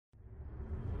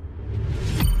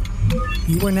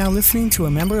You are now listening to a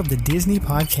member of the Disney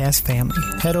Podcast family.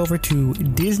 Head over to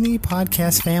Disney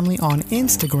Podcast Family on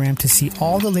Instagram to see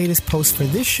all the latest posts for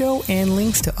this show and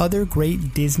links to other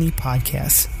great Disney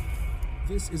podcasts.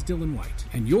 This is Dylan White,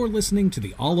 and you're listening to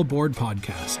the All Aboard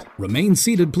Podcast. Remain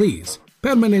seated, please.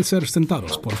 Permanecer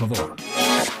sentados, por favor.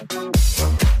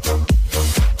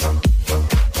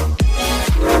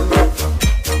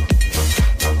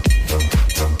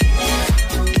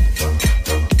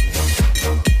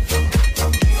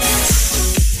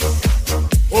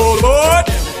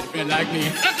 Like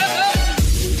me.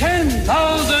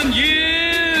 10,000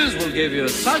 years will give you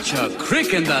such a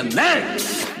crick in the neck.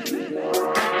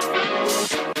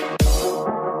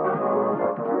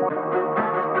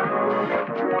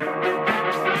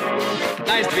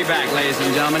 Nice to be back, ladies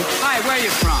and gentlemen. Hi, where are you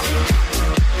from?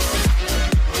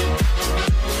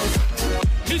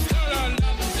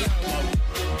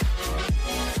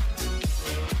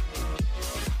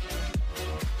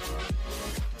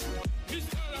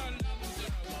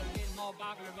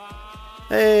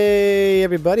 Hey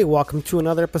everybody, welcome to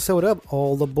another episode of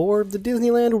All Aboard the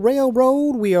Disneyland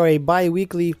Railroad. We are a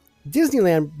bi-weekly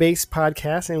Disneyland-based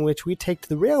podcast in which we take to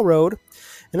the railroad,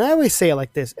 and I always say it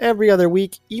like this, every other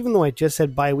week, even though I just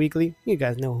said bi-weekly, you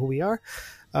guys know who we are,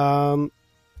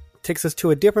 takes us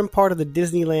to a different part of the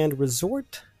Disneyland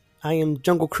resort. I am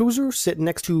Jungle Cruiser, sitting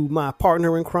next to my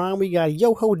partner in crime. We got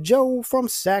Yo-Ho Joe from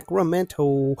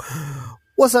Sacramento.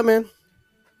 What's up, man?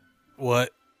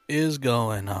 What is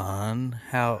going on?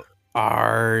 How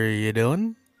are you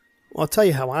doing? Well, I'll tell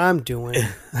you how I'm doing.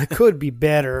 I could be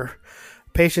better.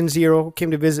 Patient Zero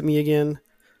came to visit me again.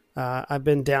 I've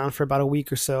been down for about a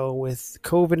week or so with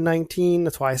COVID-19.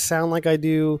 That's why I sound like I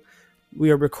do.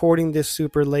 We are recording this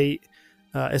super late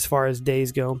as far as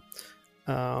days go.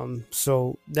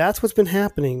 So that's what's been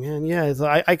happening. And yeah,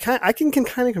 I can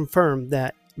kind of confirm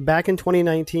that back in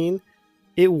 2019,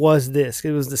 it was this.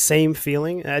 It was the same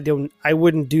feeling. I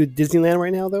wouldn't do Disneyland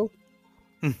right now, though.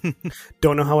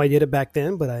 Don't know how I did it back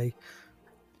then, but I...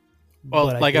 Well,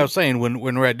 like I was saying, when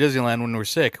we're at Disneyland, when we're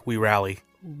sick, we rally.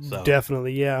 So.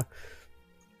 Definitely, yeah.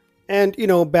 And,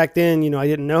 back then, I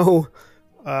didn't know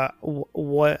who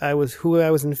I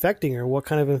was infecting or what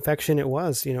kind of infection it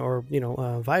was, or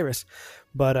virus.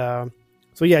 But,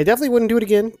 so yeah, I definitely wouldn't do it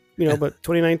again, but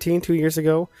 2019, 2 years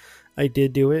ago, I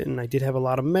did do it, and I did have a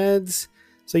lot of meds.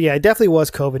 So yeah, it definitely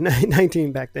was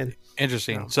COVID-19 back then.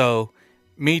 Interesting. So,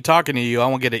 me talking to you, I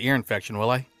won't get an ear infection, will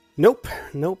I? Nope,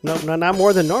 not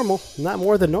more than normal. Not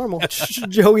more than normal.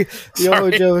 Joe's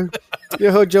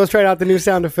trying out the new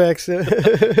sound effects.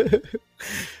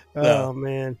 Oh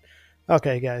man.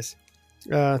 Okay, guys.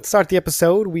 To start the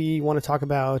episode, we want to talk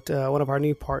about one of our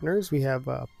new partners. We have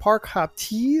Park Hop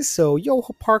Tees. So,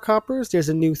 Park Hoppers, there's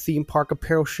a new theme park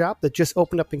apparel shop that just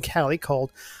opened up in Cali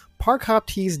called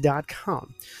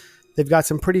ParkHopTees.com. They've got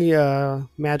some pretty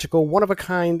magical,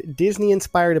 one-of-a-kind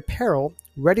Disney-inspired apparel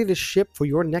ready to ship for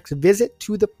your next visit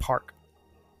to the park.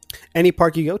 Any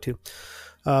park you go to.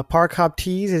 Park Hop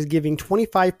Tees is giving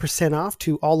 25% off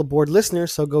to All Aboard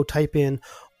listeners, so go type in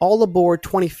All Aboard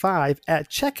 25 at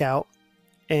checkout,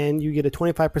 and you get a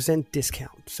 25%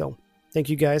 discount. So thank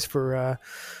you guys for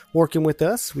working with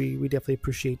us. We definitely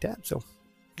appreciate that. So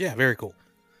yeah, very cool.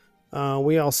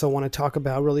 We also want to talk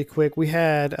about really quick. We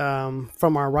had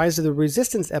from our Rise of the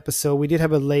Resistance episode, we did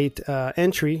have a late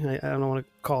entry. I don't want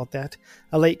to call it that.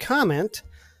 A late comment.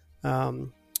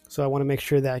 So I want to make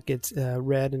sure that gets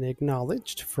read and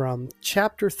acknowledged from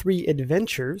Chapter 3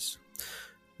 Adventures.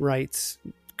 Writes,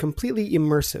 completely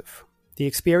immersive. The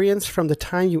experience from the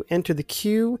time you enter the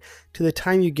queue to the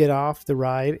time you get off the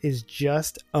ride is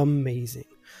just amazing.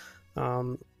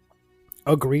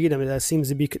 Agreed. I mean, that seems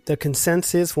to be the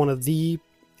consensus. One of the,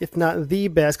 if not the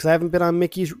best, because I haven't been on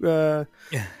Mickey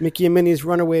and Minnie's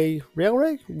Runaway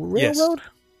Railroad? Yes.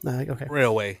 Okay.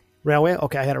 Railway.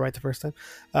 Okay, I had it right the first time.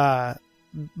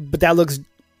 But that looks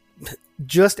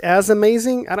just as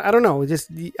amazing. I don't know.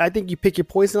 I think you pick your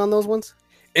poison on those ones.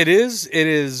 It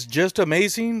is just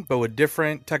amazing, but with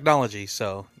different technology.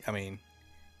 So, I mean,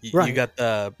 you still got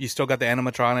the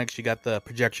animatronics, you got the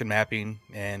projection mapping,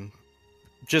 and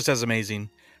just as amazing.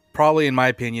 Probably, in my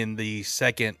opinion, the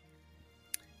second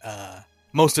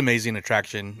most amazing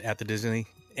attraction at the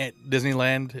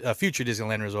Disneyland, future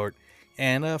Disneyland Resort,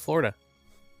 and Florida.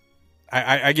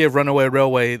 I give Runaway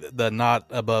Railway the nod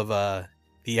above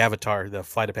the Avatar, the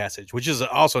Flight of Passage, which is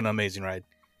also an amazing ride.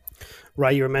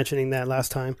 Right, you were mentioning that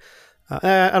last time.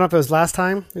 I don't know if it was last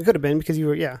time. It could have been because you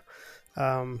were, yeah.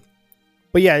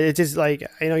 But yeah, it's just like,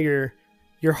 I know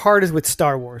your heart is with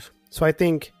Star Wars. So I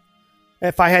think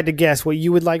if I had to guess what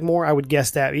you would like more, I would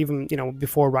guess that even,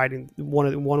 before riding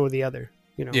one or the other,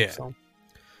 Yeah. So,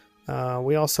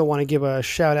 We also want to give a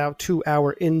shout out to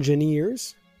our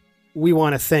engineers. We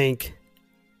want to thank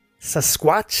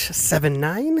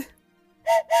Sasquatch79,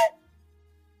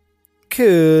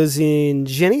 Cousin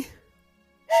Jenny,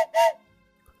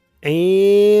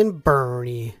 and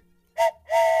Bernie.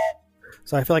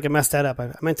 So I feel like I messed that up.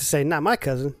 I meant to say not my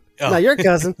cousin, not your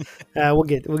cousin. We'll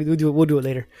do it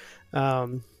later.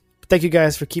 Thank you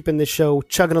guys for keeping this show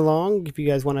chugging along. If you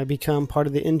guys want to become part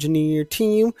of the engineer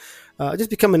team, just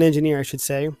become an engineer, I should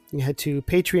say. You head to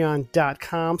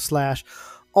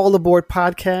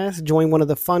patreon.com/allaboardpodcast. Join one of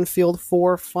the Fun-Filled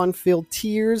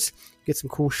tiers. Get some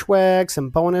cool swag, some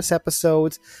bonus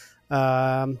episodes.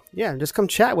 Just come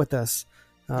chat with us.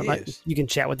 Yes. You can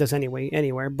chat with us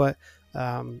anywhere, but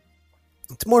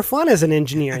it's more fun as an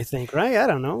engineer, I think, right? I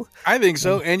don't know. I think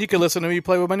so. And you can listen to me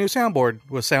play with my new soundboard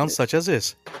with sounds such as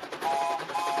this.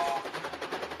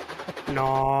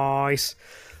 Nice.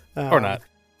 Or not.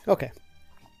 Okay.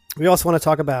 We also want to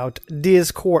talk about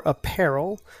Discord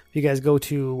Apparel. If you guys go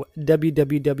to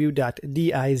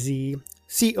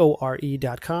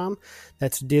www.dizcore.com,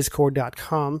 that's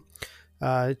discord.com.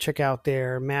 Check out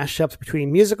their mashups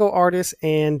between musical artists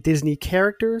and Disney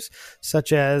characters,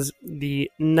 such as the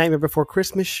Nightmare Before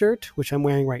Christmas shirt, which I'm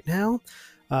wearing right now,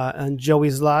 and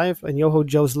Joey's Live, and Yoho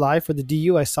Joe's Live for the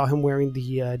DU. I saw him wearing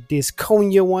the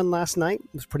Disconia one last night.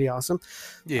 It was pretty awesome.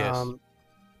 Yes.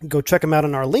 Go check them out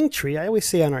on our link tree. I always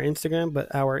say on our Instagram,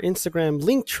 but our Instagram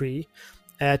link tree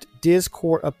at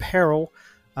Discord Apparel.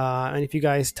 And if you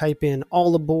guys type in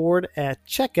All Aboard at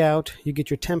checkout, you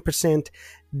get your 10%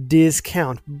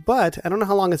 discount. But I don't know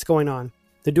how long it's going on.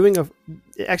 They're doing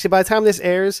actually, by the time this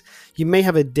airs, you may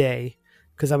have a day,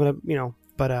 because I'm going to,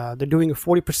 but they're doing a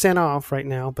 40% off right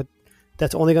now, but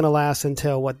that's only going to last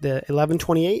until the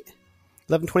 11/28,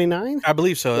 11/29? I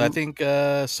believe so. I think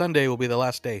Sunday will be the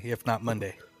last day, if not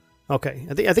Monday. Okay.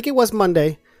 I think it was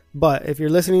Monday, but if you're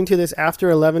listening to this after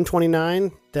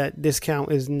 11/29, that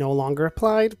discount is no longer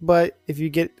applied. But if you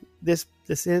get this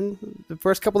in the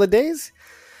first couple of days,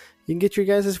 you can get your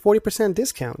guys' 40%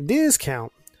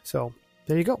 discount. So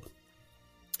there you go.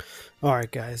 All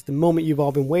right, guys, the moment you've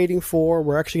all been waiting for.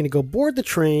 We're actually going to go board the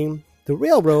train, the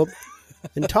railroad,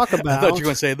 and talk about. I thought you were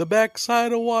going to say the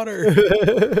backside of water.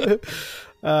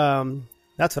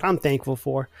 That's what I'm thankful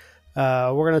for.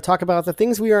 We're going to talk about the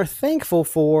things we are thankful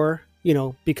for,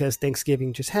 because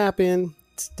Thanksgiving just happened.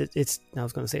 I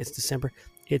was going to say it's December.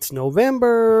 It's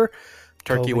November.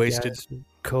 Turkey wasted.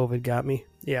 COVID got me.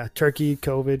 Yeah, turkey,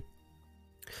 COVID.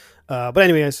 But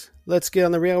anyways, let's get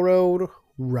on the railroad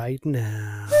right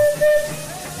now.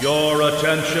 Your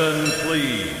attention,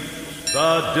 please.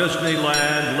 The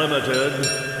Disneyland Limited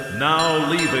now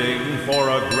leaving for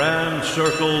a grand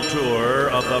circle tour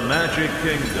of the Magic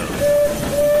Kingdom.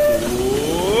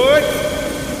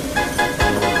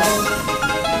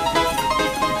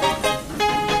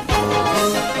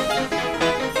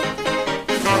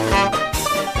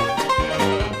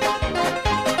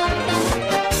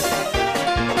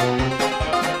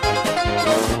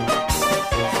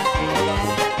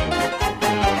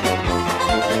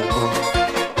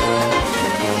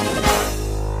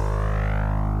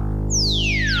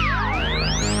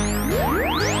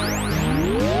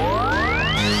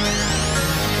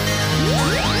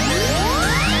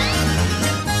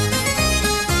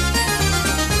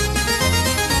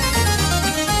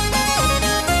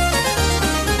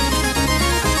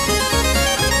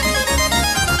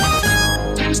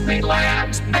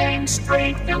 Disneyland's Main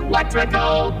Street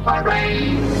Electrical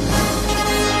Parade.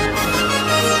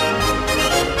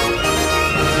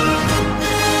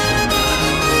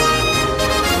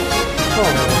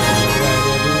 Alright,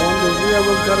 everyone. The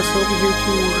railroad got us over here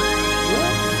to.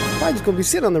 Well, probably just gonna be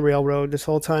sitting on the railroad this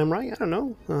whole time, right? I don't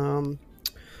know.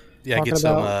 Get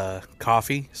some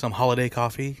coffee, some holiday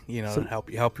coffee.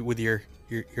 Help you with your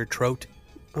throat.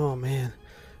 Oh man,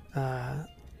 I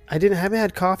haven't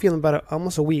had coffee in about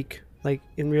almost a week, like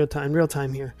in real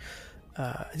time here.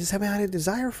 I just haven't had a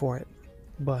desire for it,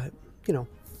 but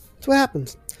that's what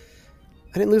happens.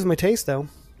 I didn't lose my taste though,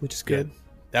 which is good. Yeah,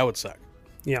 that would suck.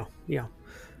 Yeah.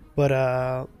 But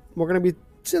we're going to be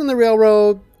sitting on the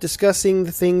railroad discussing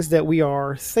the things that we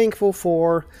are thankful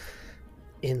for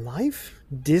in life,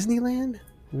 Disneyland,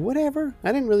 whatever.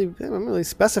 I didn't really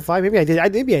specify. Maybe I did. I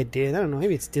don't know.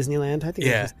 Maybe it's Disneyland. I think.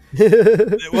 Yeah.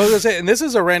 Well, I was gonna say, and this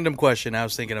is a random question I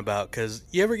was thinking about, because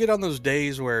you ever get on those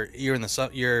days where you're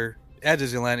you're at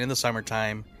Disneyland in the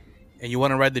summertime, and you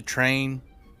want to ride the train,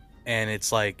 and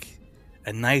it's like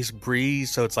a nice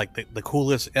breeze, so it's like the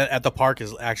coolest at the park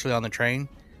is actually on the train,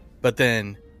 but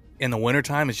then in the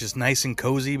wintertime it's just nice and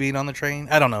cozy being on the train.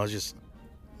 I don't know, it's just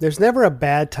there's never a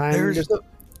bad time.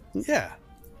 yeah,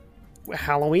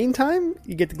 Halloween time,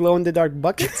 you get the glow in the dark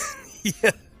buckets.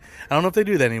 Yeah. I don't know if they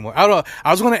do that anymore. I don't know.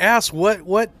 I was going to ask,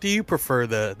 what do you prefer,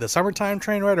 the summertime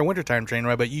train ride or wintertime train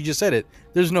ride? But you just said it.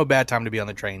 There's no bad time to be on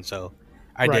the train, so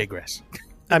I digress.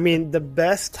 I mean, the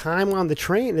best time on the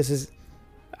train,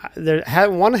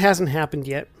 one hasn't happened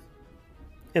yet.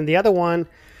 And the other one,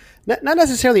 not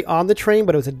necessarily on the train,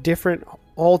 but it was a different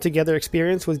altogether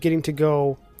experience, was getting to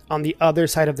go on the other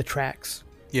side of the tracks.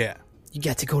 Yeah. You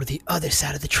get to go to the other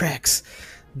side of the tracks.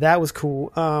 That was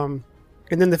cool.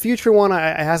 And then the future one, it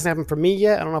hasn't happened for me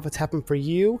yet. I don't know if it's happened for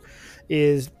you,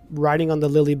 is riding on the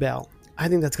Lily Bell. I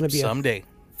think that's going to be someday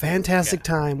a fantastic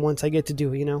time once I get to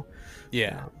do it,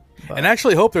 Yeah. And I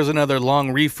actually hope there's another long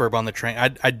refurb on the train.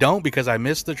 I don't, because I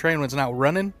miss the train when it's not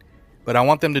running, but I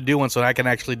want them to do one so I can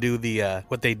actually do the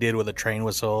what they did with a train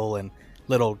whistle and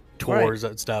little tours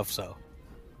and stuff. So,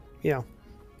 yeah,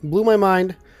 blew my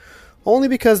mind only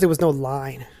because there was no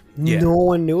line. Yeah. No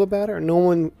one knew about it, or no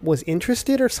one was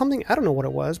interested or something. I don't know what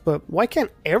it was, but why can't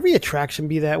every attraction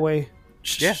be that way?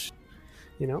 Yeah.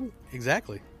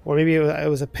 Exactly. Or maybe it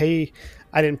was a pay.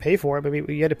 I didn't pay for it, but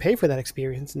maybe you had to pay for that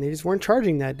experience, and they just weren't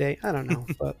charging that day. I don't know,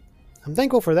 but I'm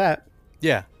thankful for that.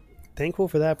 Yeah. Thankful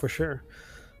for that for sure.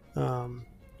 So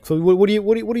what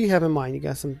do you have in mind? You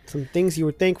got some things you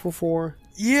were thankful for?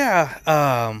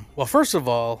 Yeah. Well, first of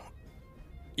all,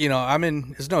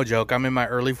 it's no joke, I'm in my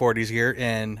early 40s here,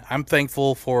 and I'm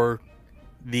thankful for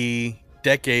the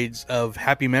decades of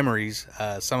happy memories.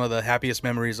 Some of the happiest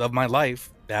memories of my life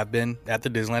have been at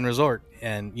the Disneyland Resort,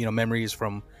 and, memories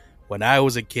from when I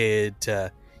was a kid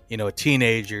to, a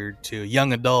teenager to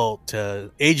young adult to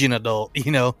aging adult,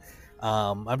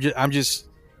 I'm just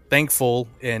thankful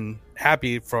and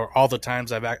happy for all the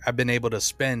times I've been able to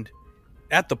spend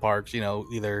at the parks,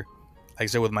 either, like I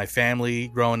said, with my family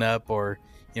growing up, or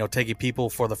taking people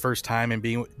for the first time and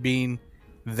being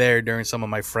there during some of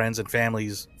my friends and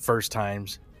family's first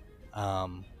times.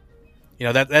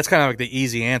 That's kind of like the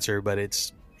easy answer, but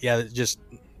it's just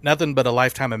nothing but a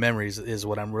lifetime of memories is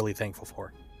what I'm really thankful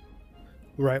for.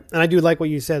 Right. And I do like what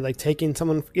you said, like taking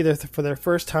someone either for their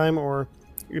first time, or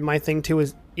my thing too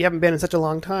is you haven't been in such a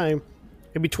long time.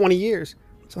 It'd be 20 years.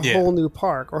 It's a whole new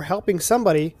park. Or helping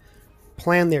somebody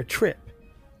plan their trip.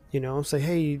 Say,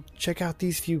 hey, check out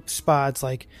these few spots.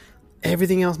 Like,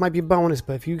 everything else might be bonus,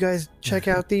 but if you guys check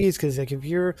out these, because like if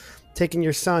you're taking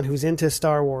your son who's into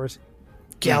Star Wars,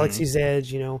 Galaxy's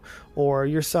Edge, or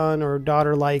your son or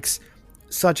daughter likes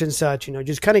such and such,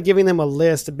 just kind of giving them a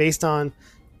list based on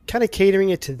kind of catering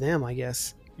it to them, I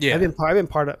guess. Yeah, I've been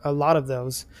part of a lot of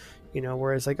those,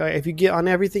 where it's like, if you get on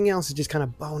everything else, it's just kind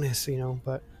of bonus,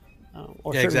 but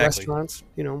or certain restaurants,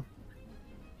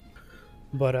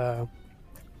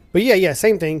 But yeah,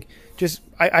 same thing. Just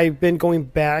I've been going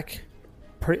back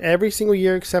every single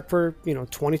year except for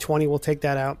 2020. We'll take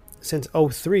that out. Since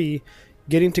 2003,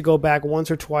 getting to go back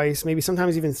once or twice, maybe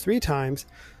sometimes even 3 times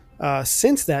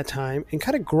since that time, and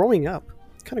kind of growing up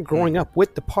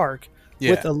with the park,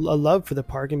 with a love for the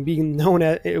park, and being known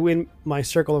in my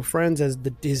circle of friends as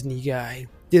the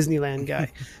Disneyland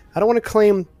guy. I don't want to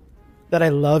claim that I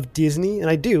love Disney, and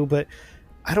I do, but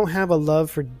I don't have a love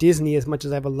for Disney as much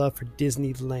as I have a love for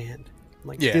Disneyland.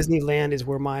 Disneyland is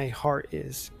where my heart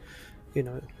is.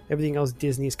 Everything else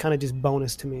Disney is kind of just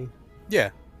bonus to me. Yeah.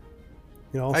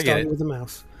 All started with the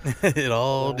mouse. It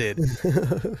all did.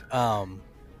 I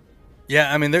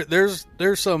mean, there's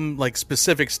some like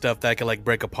specific stuff that I can like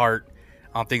break apart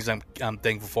on things I'm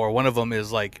thankful for. One of them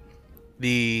is like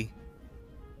the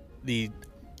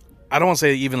I don't want to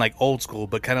say even like old school,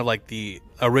 but kind of like the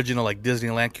original like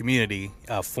Disneyland community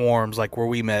forums, like where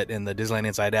we met in the Disneyland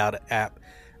Inside Out app.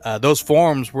 Those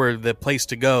forums were the place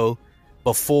to go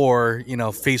before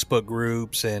Facebook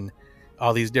groups and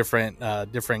all these different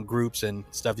groups and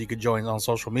stuff you could join on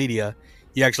social media.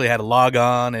 You actually had to log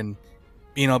on and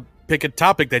pick a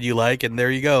topic that you like, and there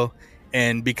you go.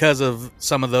 And because of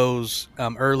some of those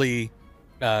early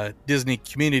Disney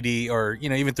community, or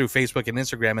even through Facebook and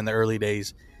Instagram in the early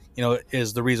days,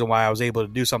 is the reason why I was able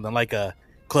to do something like a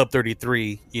Club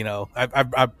 33.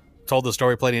 I've told the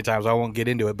story plenty of times. I won't get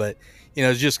into it, but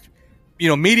it's just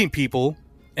meeting people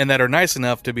and that are nice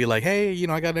enough to be like, hey,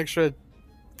 I got an extra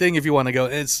thing if you want to go.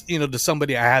 It's to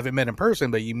somebody I haven't met in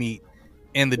person, but you meet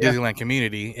in the Disneyland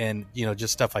community, and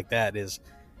just stuff like that is,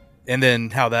 and then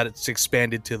how that it's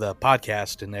expanded to the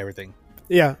podcast and everything.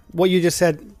 Yeah, what you just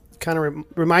said kind of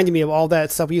reminded me of all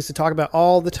that stuff we used to talk about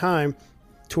all the time,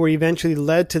 to where eventually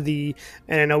led to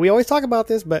and I know we always talk about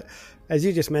this, but as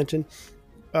you just mentioned,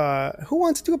 who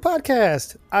wants to do a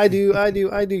podcast? I do.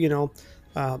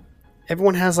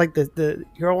 Everyone has like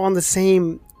you're all on the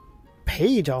same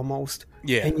page almost.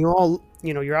 Yeah. And you all,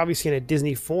 you're obviously in a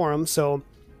Disney forum, so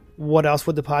what else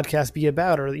would the podcast be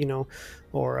about, or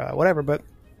whatever. But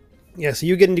yeah, so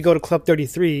you getting to go to Club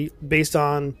 33 based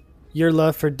on your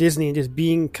love for Disney and just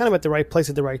being kind of at the right place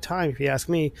at the right time, if you ask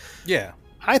me. Yeah.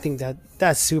 I think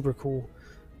that's super cool.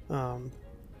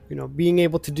 Being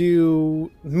able to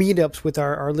do meetups with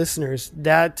our listeners,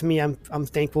 that to me, I'm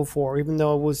thankful for. Even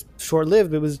though it was short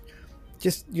lived, it was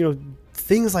just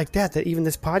things like that even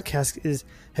this podcast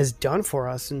has done for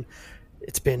us. And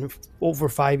it's been over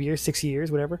 5 years, 6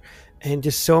 years, whatever, and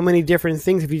just so many different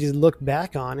things. If you just look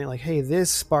back on it, like, hey, this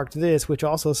sparked this, which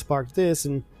also sparked this,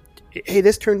 and hey,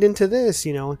 this turned into this,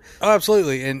 Oh,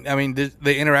 absolutely. And I mean,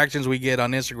 the interactions we get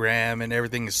on Instagram and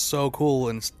everything is so cool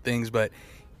and things, but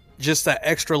just that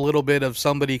extra little bit of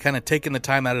somebody kind of taking the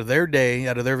time out of their day,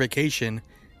 out of their vacation,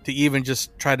 to even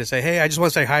just try to say, hey, I just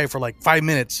want to say hi for like 5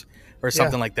 minutes or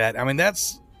something like that. I mean,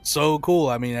 that's so cool.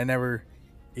 I mean, I never,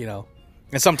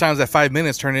 and sometimes that 5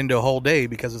 minutes turn into a whole day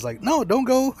because it's like, no, don't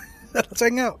go. Let's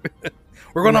hang out.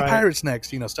 We're going on Pirates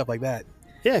next, stuff like that.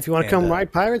 Yeah, if you want to come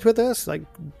ride Pirates with us, like,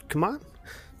 come on.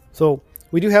 So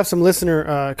we do have some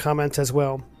listener comments as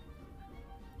well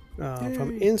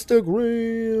from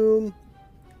Instagram.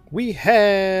 We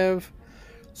have,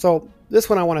 so this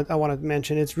one I want to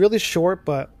mention. It's really short,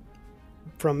 but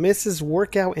from Mrs.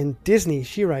 Workout in Disney,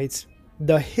 she writes,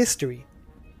 the history.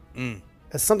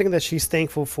 That's something that she's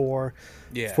thankful for.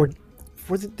 Yeah. For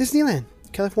the Disneyland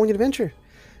California Adventure.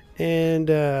 And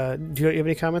do you have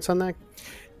any comments on that?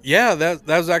 Yeah, that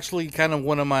was actually kind of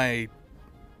one of my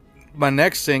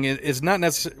next thing. It's not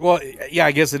necessarily, well, yeah,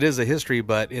 I guess it is a history,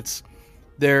 but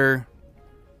there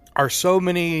are so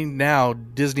many now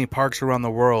Disney parks around the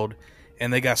world,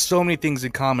 and they got so many things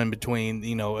in common between,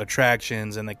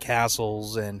 attractions and the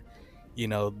castles and,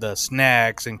 the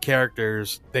snacks and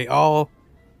characters. They all,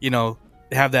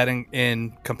 have that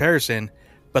in comparison,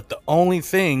 but the only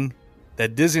thing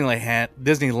that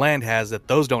Disneyland has that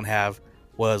those don't have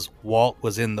was Walt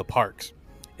was in the parks.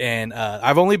 And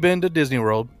I've only been to Disney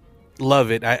World.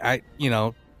 Love it. I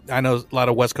know a lot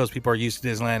of West Coast people are used to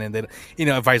Disneyland and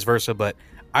they, vice versa, but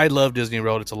I love Disney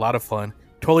World. It's a lot of fun.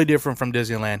 Totally different from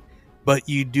Disneyland, but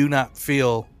you do not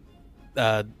feel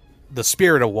the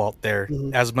spirit of Walt there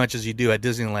as much as you do at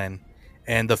Disneyland.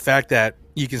 And the fact that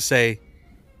you can say,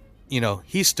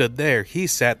 he stood there, he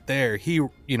sat there, he,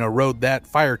 rode that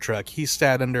fire truck, he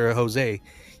sat under a Jose.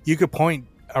 You could point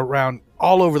around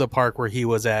all over the park where he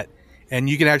was at, and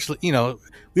you can actually,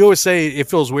 we always say it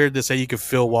feels weird to say you could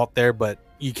feel Walt there, but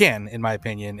you can, in my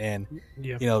opinion. And,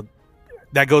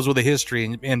 that goes with the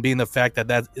history and being the fact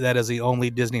that is the only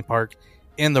Disney park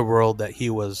in the world that he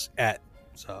was at.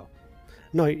 So,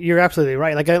 no, you're absolutely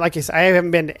right. Like I said, I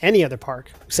haven't been to any other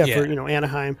park except for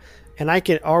Anaheim, and I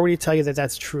can already tell you that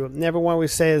that's true. Everyone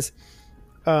always says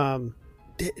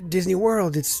Disney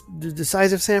World, it's the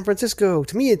size of San Francisco.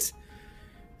 To me,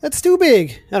 that's too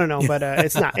big. I don't know, but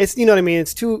it's not. It's what I mean.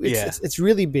 It's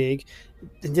really big.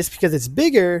 And just because it's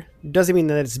bigger doesn't mean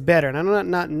that it's better. And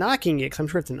I'm not knocking it because I'm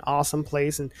sure it's an awesome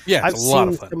place. And I've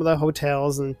seen some of the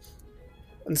hotels and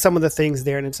some of the things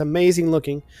there, and it's amazing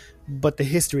looking. But the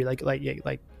history, like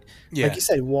you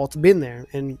said, Walt's been there,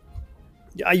 and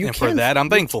for that, I'm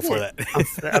thankful for that.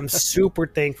 I'm super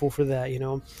thankful for that.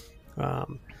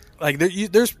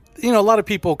 There's a lot of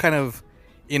people kind of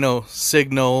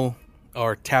signal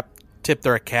or tip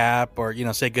their cap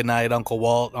or say goodnight Uncle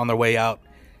Walt on their way out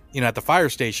at the fire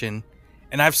station,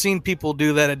 and I've seen people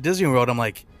do that at Disney World. I'm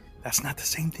like, that's not the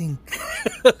same thing.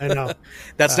 I know.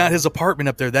 That's not his apartment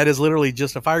up there. That is literally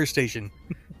just a fire station.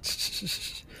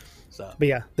 But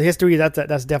yeah, the history, that's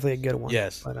definitely a good one.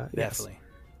 Yes, but, definitely.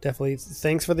 Definitely.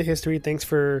 Thanks for the history. Thanks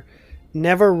for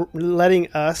never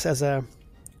letting us as a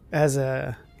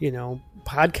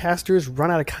podcasters run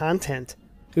out of content.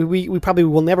 We probably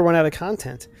will never run out of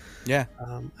content. Yeah.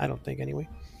 I don't think anyway.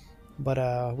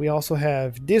 But we also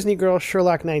have Disney Girl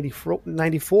Sherlock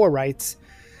 94 writes,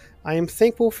 I am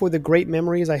thankful for the great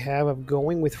memories I have of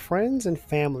going with friends and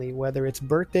family, whether it's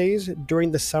birthdays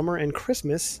during the summer and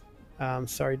Christmas.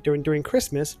 During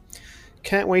Christmas.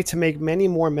 Can't wait to make many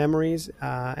more memories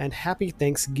and happy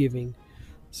Thanksgiving.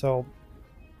 So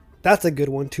that's a good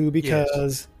one too,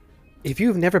 because if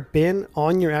you've never been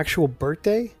on your actual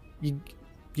birthday, you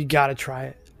got to try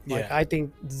it. I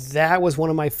think that was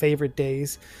one of my favorite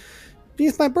days.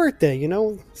 It's my birthday,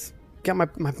 got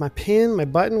my pin, my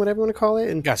button, whatever you want to call it,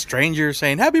 and got strangers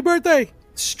saying happy birthday.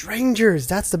 Strangers,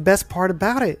 that's the best part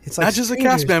about it. It's like not just the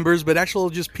cast members, but actual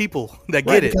just people that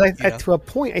get it. To a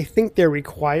point, I think they're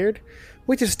required,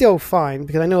 which is still fine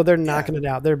because I know they're knocking it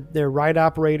out. They're ride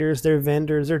operators, they're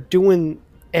vendors, they're doing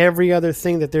every other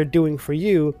thing that they're doing for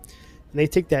you, and they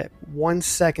take that 1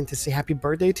 second to say happy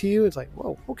birthday to you, it's like,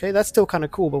 whoa, okay, that's still kind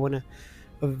of cool. But when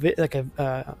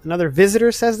another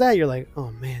visitor says that, you're like,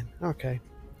 oh man, okay,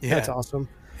 that's awesome.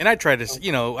 And I try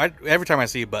to, every time I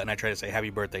see a button, I try to say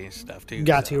happy birthday and stuff too.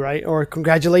 Got to, right? Or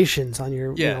congratulations on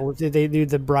your, they do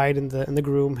the bride and the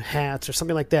groom hats or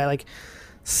something like that. Like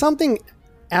something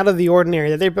out of the ordinary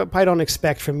that they probably don't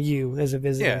expect from you as a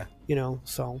visitor,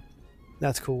 so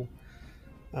that's cool.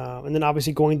 And then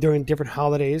obviously going during different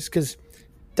holidays, because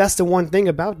that's the one thing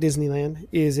about Disneyland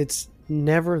is it's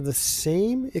never the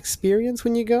same experience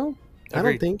when you go. Agreed. I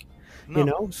don't think,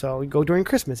 so you go during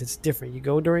Christmas, it's different. You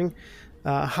go during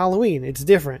Halloween, it's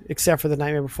different, except for the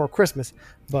Nightmare Before Christmas.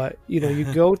 But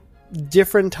you go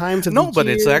different times of the year. But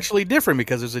it's actually different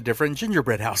because there's a different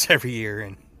gingerbread house every year.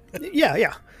 And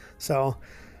yeah. So,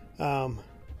 but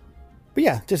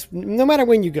yeah, just no matter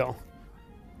when you go.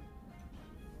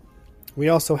 We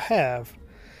also have,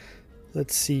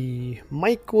 let's see,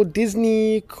 Michael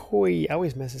Disney Coy. I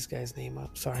always mess this guy's name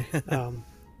up. Sorry,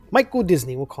 Michael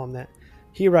Disney. We'll call him that.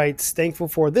 He writes, thankful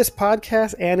for this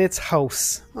podcast and its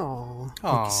hosts. Oh,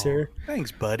 thank you, sir.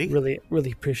 Thanks, buddy. Really,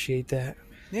 really appreciate that.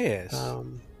 Yes.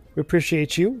 We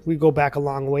appreciate you. We go back a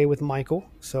long way with Michael.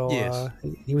 So yes.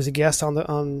 He was a guest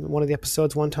on one of the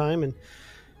episodes one time, and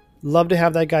love to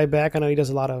have that guy back. I know he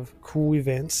does a lot of cool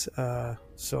events.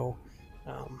 So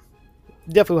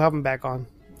definitely we'll have him back on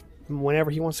whenever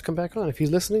he wants to come back on. If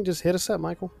he's listening, just hit us up,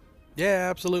 Michael. Yeah,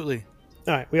 absolutely.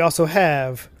 All right. We also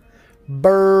have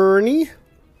Bernie.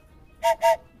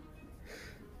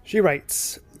 She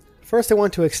writes, first I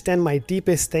want to extend my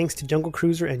deepest thanks to Jungle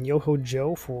Cruiser and Yoho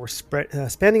Joe for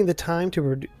spending the time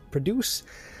to produce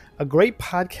a great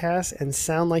podcast and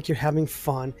sound like you're having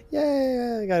fun.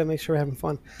 Yeah, I gotta make sure we're having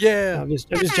fun. Yeah. I'm just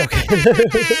joking.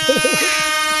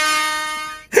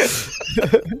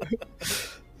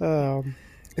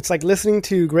 It's like listening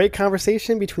to great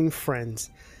conversation between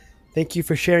friends. Thank you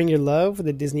for sharing your love for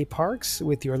the Disney parks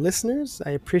with your listeners.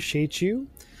 I appreciate you.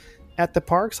 At the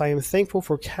parks, I am thankful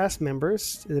for cast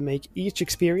members that make each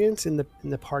experience in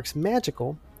the parks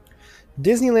magical.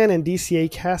 Disneyland and DCA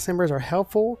cast members are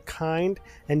helpful, kind,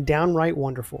 and downright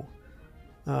wonderful.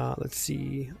 Let's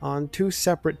see. On 2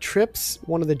 separate trips,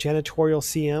 one of the janitorial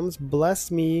CMs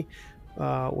blessed me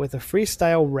with a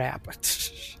freestyle rap.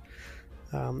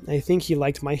 I think he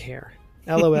liked my hair.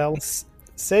 LOL.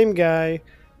 Same guy.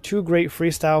 2 great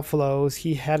freestyle flows.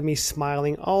 He had me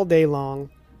smiling all day long.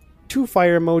 2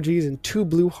 fire emojis and 2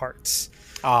 blue hearts.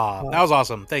 That was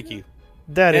awesome. Thank you.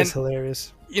 That is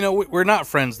hilarious. We're not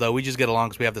friends, though. We just get along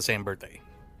because we have the same birthday.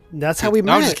 That's how we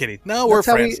met. No, I'm just kidding. No, we're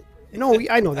friends.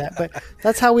 I know that, but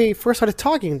that's how we first started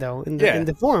talking, though, in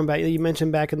the forum you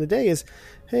mentioned back in the day is,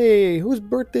 hey, whose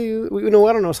birthday? I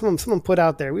don't know. Someone put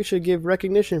out there, we should give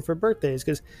recognition for birthdays,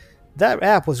 because that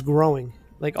app was growing.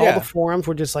 Like, all the forums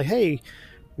were just like, hey,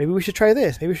 maybe we should try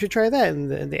this. Maybe we should try that. And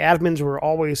the admins were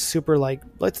always super like,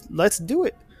 let's do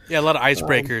it. Yeah, a lot of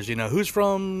icebreakers. Who's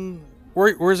from?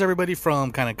 Where's everybody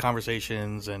from? Kind of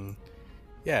conversations, and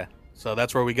so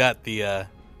that's where we got the,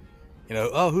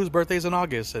 whose birthday's in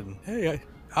August, and hey,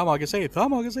 I'm August 8th.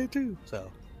 I'm August 8th too. So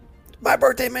my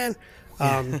birthday, man.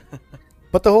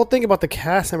 But the whole thing about the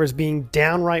cast members being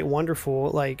downright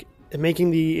wonderful, like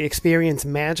making the experience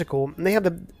magical, and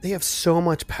they have so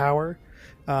much power,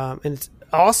 and it's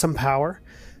awesome power.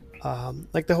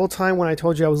 Like the whole time when I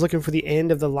told you I was looking for the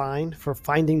end of the line for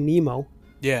Finding Nemo,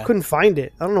 couldn't find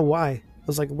it. I don't know why. I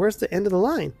was like, "Where's the end of the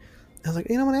line?" I was like,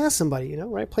 I'm gonna ask somebody,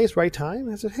 right place, right time.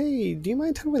 And I said, "Hey, do you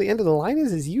mind telling me where the end of the line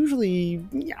is?" It's usually,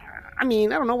 I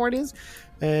don't know where it is.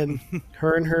 And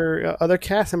her and her other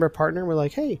cast member partner were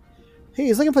like, "Hey,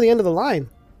 he's looking for the end of the line."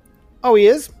 "Oh, he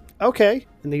is? Okay."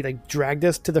 And they dragged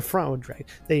us to the front.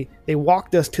 They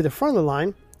walked us to the front of the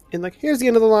line, and here's the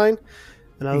end of the line.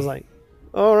 And I was like,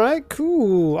 all right,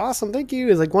 cool, awesome, thank you.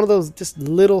 It's like one of those just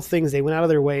little things. They went out of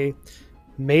their way,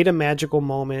 made a magical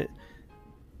moment,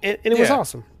 and it was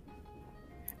awesome.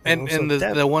 And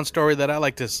the one story that I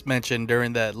like to mention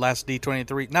during that last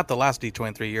D23, not the last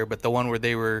D23 year, but the one where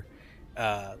they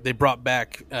brought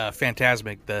back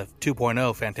Fantasmic, the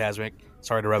 2.0 Fantasmic.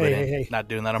 Sorry to rub it in. Hey. Not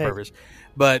doing that on purpose.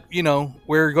 But,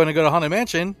 we're going to go to Haunted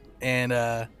Mansion, and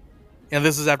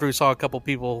this is after we saw a couple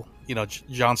people,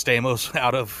 John Stamos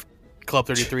out of Club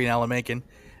 33 in Alan Menken.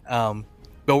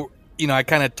 But, I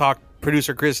kind of talked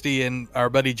producer Christy and our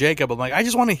buddy Jacob. I'm like, I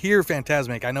just want to hear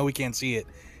Fantasmic. I know we can't see it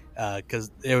because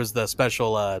it was the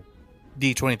special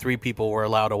D23 people were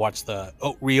allowed to watch the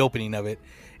reopening of it.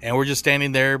 And we're just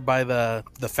standing there by the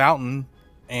fountain,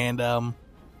 and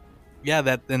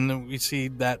then we see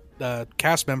that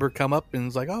cast member come up and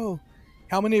is like, "Oh,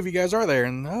 how many of you guys are there?"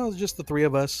 And it's just the 3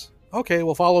 of us. Okay,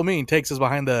 well, follow me, and takes us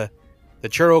behind the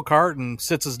churro cart and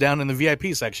sits us down in the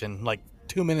VIP section like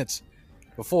 2 minutes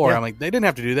before. Yeah. I'm like, they didn't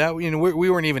have to do that. We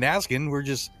weren't even asking. We're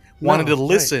just wanted to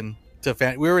listen to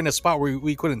we were in a spot where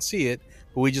we couldn't see it,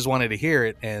 but we just wanted to hear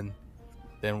it. And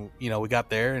then, we got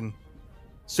there and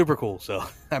super cool. So,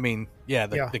 I mean,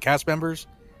 the cast members,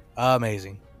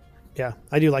 amazing. Yeah,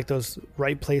 I do like those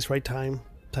right place, right time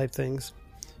type things,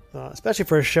 especially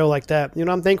for a show like that.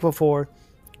 I'm thankful for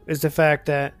is the fact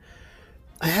that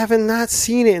I haven't not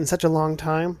seen it in such a long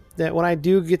time that when I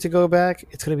do get to go back,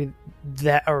 it's going to be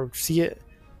that or see it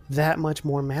that much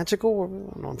more magical. I don't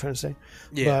know what I'm trying to say.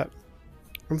 Yeah. But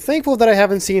I'm thankful that I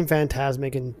haven't seen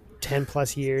Fantasmic in 10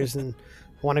 plus years and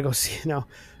want to go see, but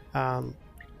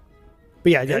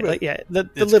the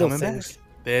little things. Back.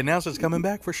 They announced it's coming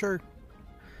back for sure.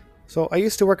 So I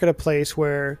used to work at a place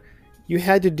where you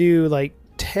had to do like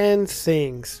 10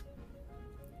 things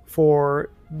for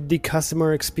the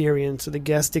customer experience or the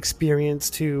guest experience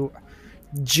to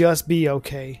just be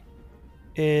okay.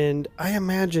 And I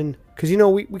imagine, because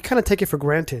we kind of take it for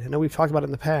granted. I know we've talked about it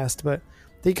in the past, but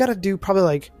they got to do probably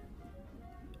like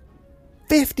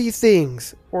 50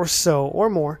 things or so or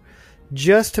more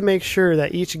just to make sure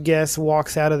that each guest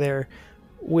walks out of there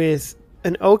with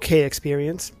an okay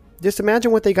experience. Just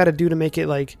imagine what they got to do to make it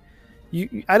like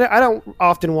I don't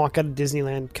often walk out of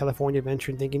Disneyland California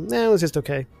Adventure thinking, it was just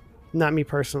okay. Not me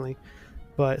personally.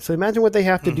 But so imagine what they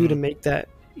have to do to make that,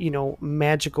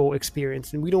 magical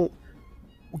experience. And we don't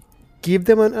give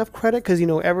them enough credit because,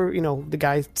 the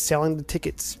guy selling the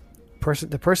tickets,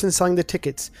 the person selling the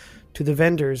tickets to the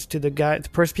vendors, to the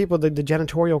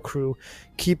janitorial crew,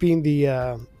 keeping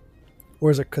the,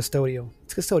 where's it, custodial?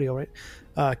 It's custodial,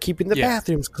 right? Keeping the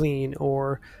bathrooms clean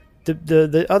or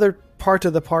the other parts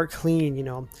of the park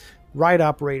clean, ride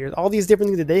operators, all these different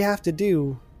things that they have to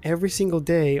do every single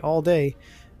day, all day,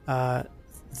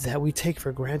 that we take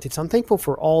for granted. So I'm thankful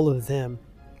for all of them.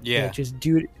 Yeah. That just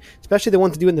do it, especially the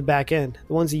ones that do in the back end,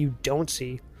 the ones that you don't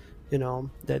see,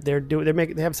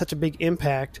 that they have such a big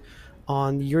impact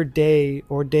on your day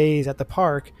or days at the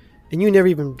park, and you never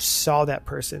even saw that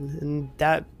person, and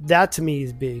that to me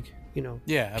is big.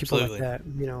 Yeah, absolutely. People like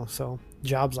that, so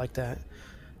jobs like that.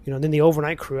 Then the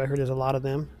overnight crew, I heard there's a lot of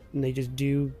them, and they just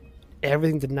do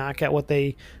everything to knock out what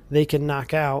they can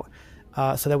knock out,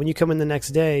 so that when you come in the next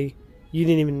day, you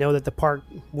didn't even know that the park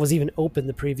was even open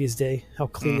the previous day, how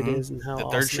clean it is and how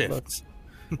awesome it looks.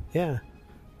 Yeah.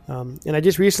 And I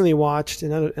just recently watched,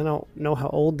 and I don't know how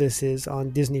old this is,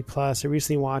 on Disney Plus. I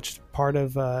recently watched part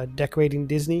of Decorating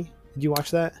Disney. Did you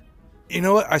watch that? You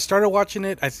know what? I started watching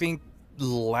it, I think,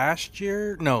 last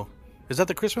year. No. Is that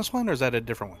the Christmas one or is that a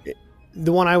different one?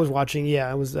 The one I was watching,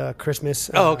 it was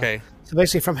Christmas. Oh, okay. So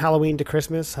basically from Halloween to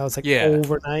Christmas, how it's like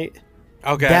overnight.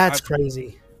 Okay. That's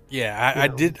crazy. Yeah,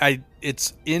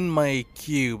 it's in my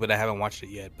queue, but I haven't watched it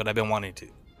yet, but I've been wanting to.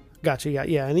 Gotcha,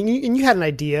 yeah. And you had an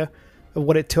idea of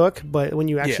what it took, but when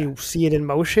you actually see it in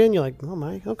motion, you're like, oh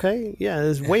my, okay. Yeah,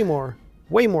 there's way more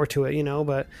to it,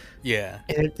 but yeah.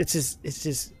 And it's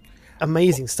just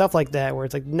amazing stuff like that where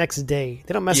it's like next day.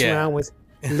 They don't mess around with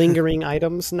lingering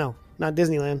items. No, not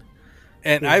Disneyland.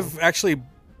 And I've actually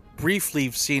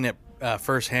briefly seen it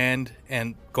firsthand,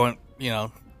 and going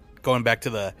back to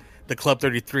the Club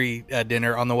 33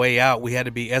 dinner, on the way out, we had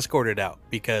to be escorted out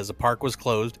because the park was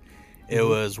closed. It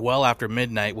was well after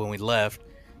midnight when we left.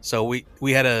 So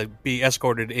we had to be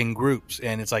escorted in groups.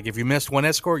 And it's like, if you missed one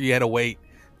escort, you had to wait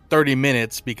 30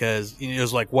 minutes because it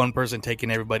was like one person taking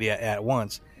everybody at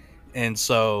once. And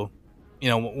so,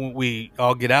 we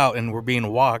all get out and we're being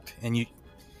walked, and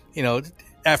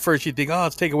at first you think,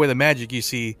 let's take away the magic. You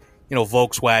see,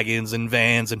 Volkswagens and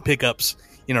vans and pickups,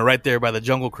 right there by the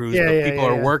Jungle Cruise. But people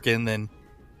are working,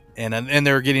 and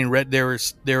they were getting ready.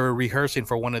 They were rehearsing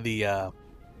for one of the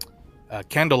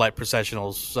candlelight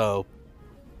processionals. So,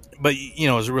 but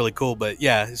it was really cool. But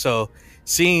yeah, so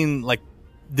seeing like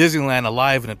Disneyland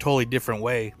alive in a totally different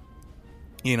way,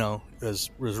 was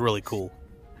really cool.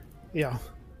 Yeah.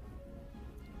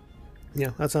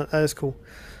 Yeah, that is cool.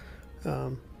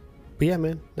 But yeah,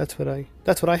 man, that's what I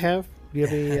have. Do you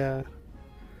have any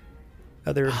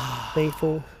other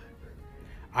thankful?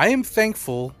 I am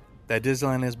thankful that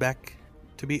Disneyland is back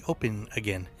to be open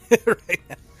again. Right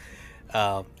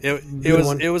now.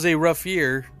 It was a rough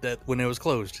year when it was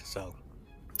closed. So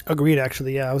agreed.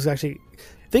 Actually, yeah, I was actually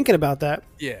thinking about that.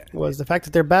 Yeah, was the fact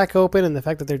that they're back open and the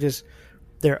fact that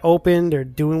they're open. They're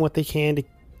doing what they can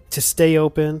to stay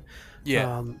open.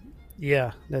 Yeah.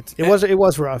 It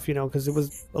was rough, because it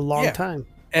was a long time.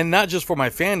 And not just for my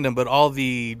fandom, but all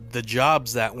the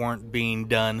jobs that weren't being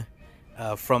done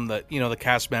from the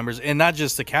cast members, and not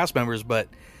just the cast members, but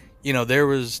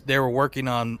they were working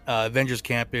on Avengers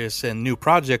Campus and new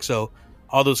projects. So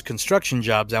all those construction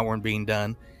jobs that weren't being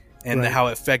done, and Right. how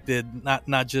it affected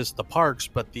not just the parks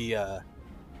but the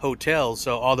hotels.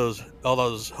 So all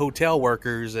those hotel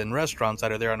workers and restaurants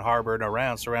that are there on Harbor and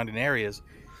around surrounding areas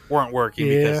weren't working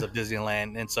because of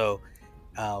Disneyland. And so,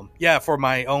 for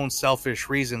my own selfish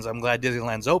reasons, I'm glad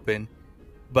Disneyland's open.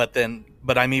 But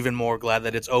I'm even more glad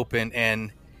that it's open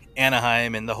and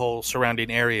Anaheim and the whole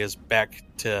surrounding area is back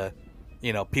to,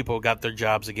 people got their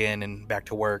jobs again and back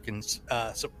to work and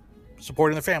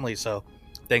supporting their families. So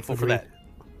thankful for that.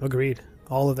 Agreed.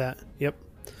 All of that. Yep.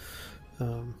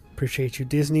 Appreciate you,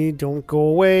 Disney. Don't go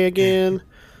away again.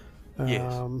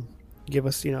 Yes. Give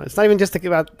us, it's not even just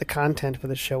about the content for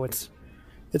the show. It's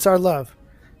our love,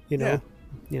 Yeah.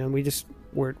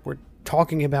 we're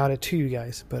talking about it to you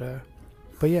guys, but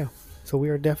yeah. So we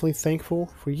are definitely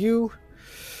thankful for you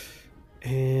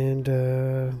and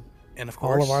of course,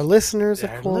 all of our listeners,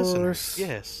 our of course. listeners.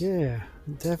 Yes. Yeah.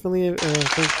 Definitely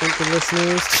thank the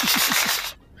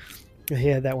listeners. I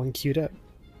had that one queued up.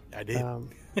 I did. All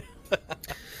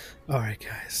right,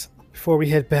 guys. Before we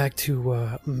head back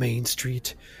to Main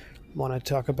Street, I want to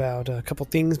talk about a couple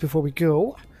things before we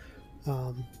go.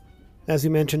 As we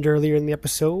mentioned earlier in the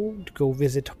episode, go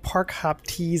visit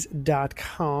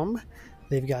parkhoptees.com.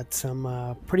 They've got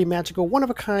some pretty magical,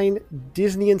 one-of-a-kind,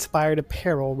 Disney-inspired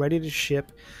apparel ready to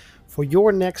ship for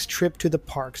your next trip to the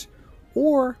parks.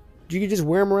 Or you can just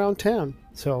wear them around town.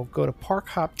 So go to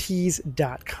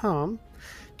parkhoptees.com,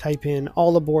 type in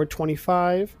All Aboard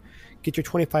 25, get your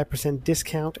 25%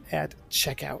 discount at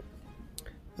checkout.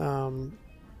 Also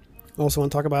want to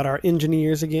talk about our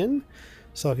engineers again.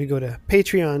 So if you go to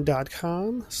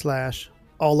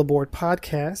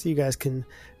patreon.com/allaboardpodcast, you guys can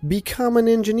become an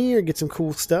engineer, get some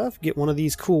cool stuff, get one of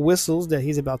these cool whistles that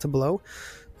he's about to blow.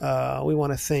 We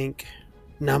want to thank,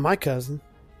 not my cousin,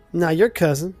 not your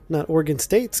cousin, not Oregon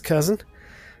State's cousin.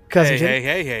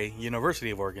 Hey,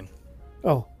 University of Oregon.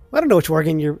 Oh, I don't know which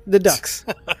Oregon you're. The Ducks.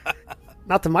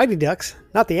 Not the Mighty Ducks.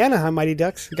 Not the Anaheim Mighty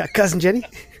Ducks. We got Cousin Jenny.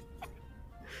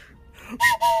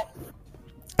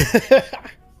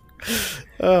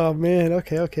 Oh, man.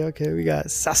 Okay. We got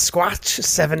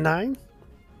Sasquatch79.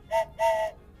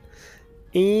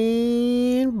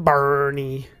 And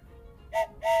Bernie.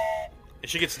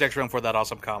 She gets the next round for that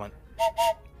awesome comment.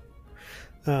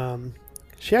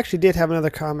 She actually did have another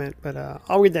comment, but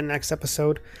I'll read that next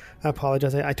episode. I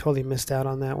apologize. I totally missed out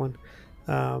on that one.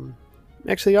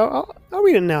 Actually, I'll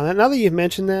read it now. Now that you've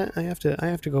mentioned that, I have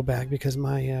to go back because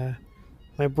my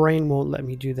brain won't let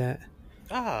me do that.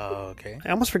 Oh, okay.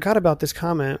 I almost forgot about this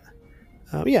comment.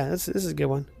 This is a good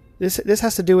one. This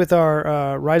has to do with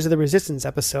our Rise of the Resistance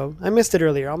episode. I missed it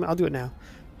earlier. I'll do it now.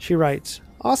 She writes,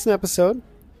 "Awesome episode.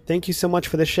 Thank you so much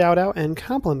for the shout out and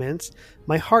compliments.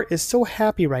 My heart is so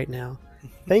happy right now.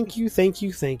 Thank you.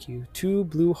 2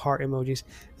 blue heart emojis."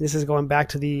 This is going back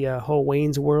to the whole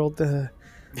Wayne's World thing.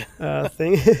 Yeah,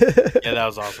 that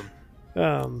was awesome.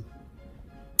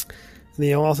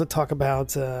 They also talk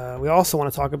about. We also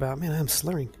want to talk about. Man, I'm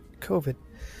slurring. COVID.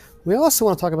 We also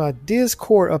want to talk about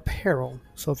Discord apparel.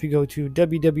 So if you go to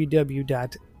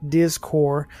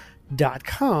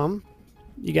www.discord.com,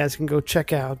 you guys can go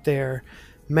check out their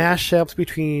mashups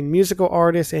between musical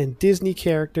artists and Disney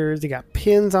characters. They got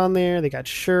pins on there. They got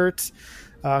shirts.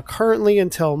 Currently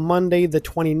until Monday the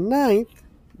 29th,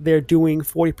 they're doing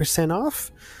 40%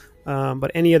 off.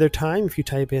 But any other time, if you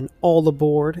type in All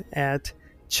Aboard at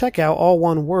checkout, all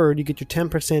one word, you get your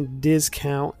 10%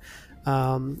 discount.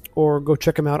 Or go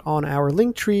check them out on our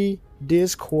Linktree,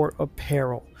 Discord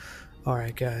Apparel. All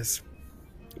right, guys.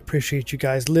 Appreciate you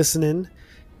guys listening.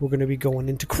 We're going to be going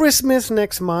into Christmas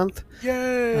next month.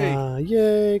 Yay!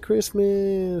 Yay,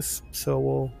 Christmas. So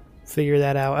we'll figure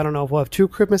that out. I don't know if we'll have 2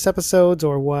 Christmas episodes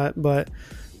or what, but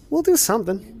we'll do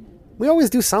something. We always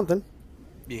do something.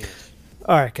 Yes.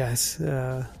 All right, guys.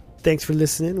 Thanks for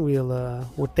listening. We're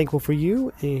thankful for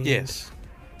you. And Yes.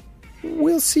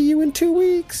 we'll see you in 2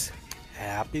 weeks.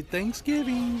 Happy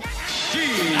Thanksgiving. Of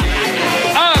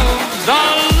the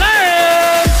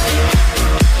land.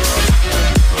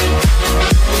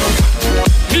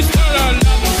 Mr.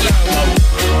 Announcer.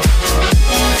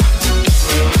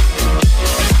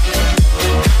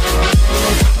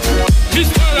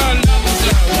 Mr.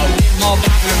 Announcer. More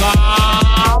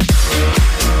basketball.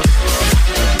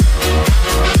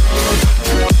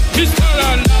 Mr.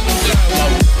 Announcer.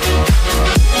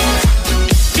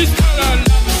 Mr.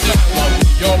 Announcer.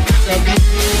 Your picture be.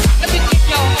 Let me kick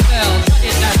your bells. What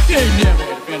is that? They never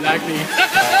been like me.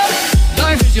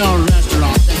 Life is your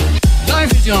restaurant.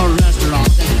 Life is your restaurant.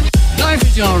 Life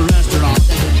is your restaurant.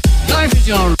 Life is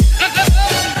your.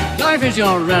 Life is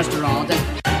your restaurant.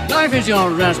 Life is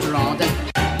your restaurant.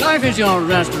 Life is your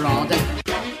restaurant.